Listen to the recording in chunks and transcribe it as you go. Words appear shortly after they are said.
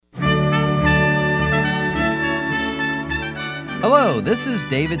Hello, this is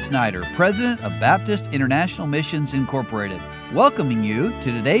David Snyder, President of Baptist International Missions Incorporated, welcoming you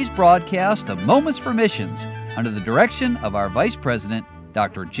to today's broadcast of Moments for Missions under the direction of our Vice President,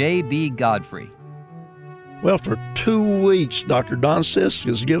 Dr. J.B. Godfrey. Well, for 2 weeks, Dr. Don Sisk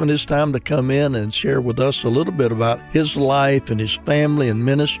has given his time to come in and share with us a little bit about his life and his family and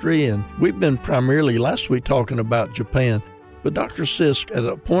ministry. And we've been primarily last week talking about Japan. But Dr. Sisk, at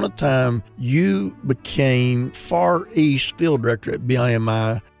a point of time, you became Far East Field Director at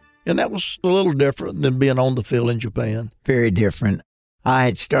BIMI, and that was a little different than being on the field in Japan. Very different. I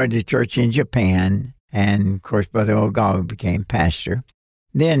had started a church in Japan, and of course, Brother Ogawa became pastor.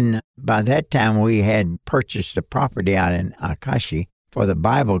 Then, by that time, we had purchased the property out in Akashi for the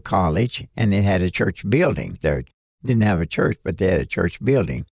Bible College, and it had a church building there. Didn't have a church, but they had a church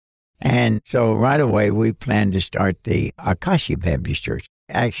building. And so right away, we planned to start the Akashi Baptist Church,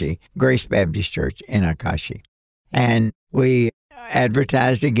 actually Grace Baptist Church in Akashi. And we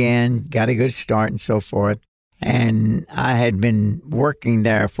advertised again, got a good start and so forth. And I had been working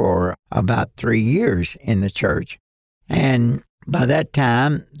there for about 3 years in the church. And by that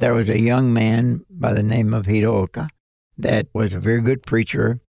time, there was a young man by the name of Hiroka that was a very good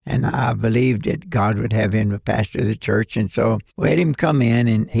preacher. And I believed that God would have him to pastor the church. And so we had him come in,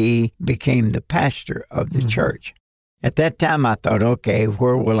 and he became the pastor of the church. At that time, I thought, okay,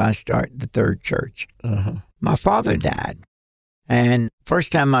 where will I start the third church? My father died. And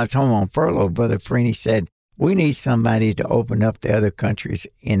first time I was home on furlough, Brother Freeney said, we need somebody to open up the other countries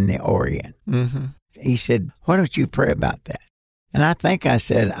in the Orient. He said, why don't you pray about that? And I think I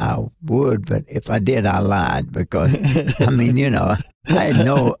said I would, but if I did, I lied because, I had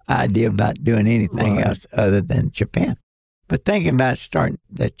no idea about doing anything else other than Japan. But thinking about starting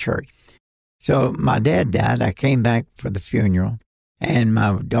that church. So my dad died. I came back for the funeral, and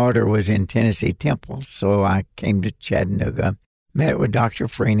my daughter was in Tennessee Temple. So I came to Chattanooga, met with Dr.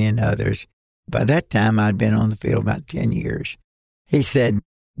 Freeney and others. By that time, I'd been on the field about 10 years. He said,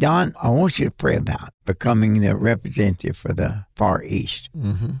 Don, I want you to pray about becoming the representative for the Far East.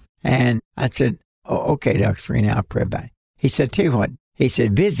 And I said, okay, Dr. Freeney, I'll pray about it. He said, tell you what, he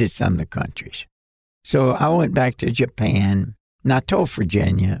said, visit some of the countries. So I went back to Japan, and I told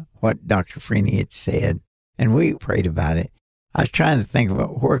Virginia what Dr. Freeney had said, and we prayed about it. I was trying to think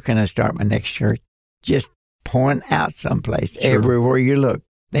about where can I start my next church. Just point out someplace. Sure. Everywhere you look,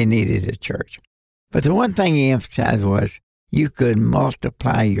 they needed a church. But the one thing he emphasized was, you could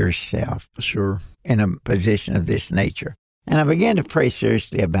multiply yourself in a position of this nature. And I began to pray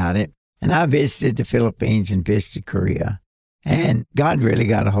seriously about it. And I visited the Philippines and visited Korea. And God really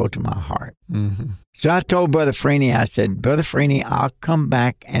got a hold of my heart. So I told Brother Freeney, I said, Brother Freeney, I'll come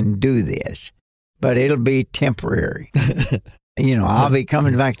back and do this, but it'll be temporary. I'll be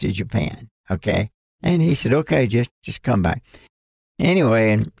coming back to Japan, okay? And he said, okay, just come back.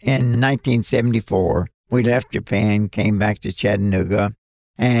 Anyway, in 1974, we left Japan, came back to Chattanooga,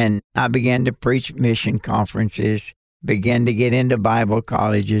 and I began to preach mission conferences, began to get into Bible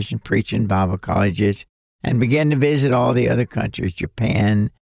colleges and preach in Bible colleges, and began to visit all the other countries,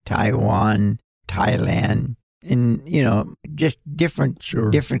 Japan, Taiwan, Thailand, and, just different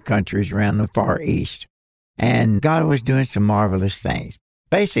countries around the Far East. And God was doing some marvelous things.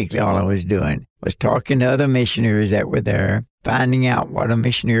 Basically, all I was doing was talking to other missionaries that were there, finding out what a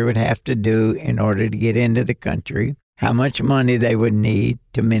missionary would have to do in order to get into the country, how much money they would need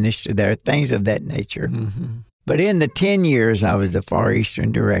to minister there, things of that nature. But in the 10 years I was the Far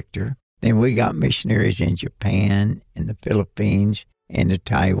Eastern director, then we got missionaries in Japan, in the Philippines, into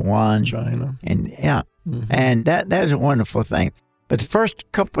Taiwan. China. And and that was a wonderful thing. But the first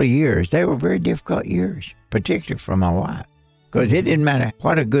couple of years, they were very difficult years, particularly for my wife. Because it didn't matter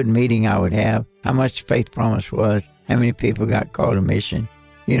what a good meeting I would have, how much Faith Promise was, how many people got called to mission.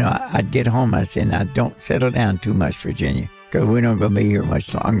 I'd get home, I'd say, now don't settle down too much, Virginia, because we're not going to be here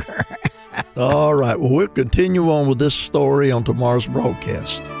much longer. All right. Well, we'll continue on with this story on tomorrow's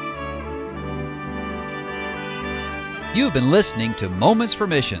broadcast. You've been listening to Moments for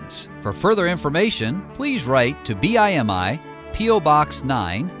Missions. For further information, please write to BIMI, P.O. Box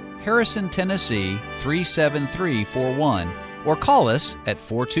 9, Harrison, Tennessee 37341, or call us at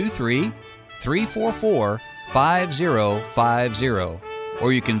 423-344-5050.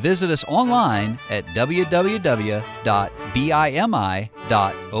 Or you can visit us online at www.bimi.org.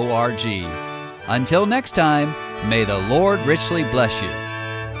 Until next time, may the Lord richly bless you.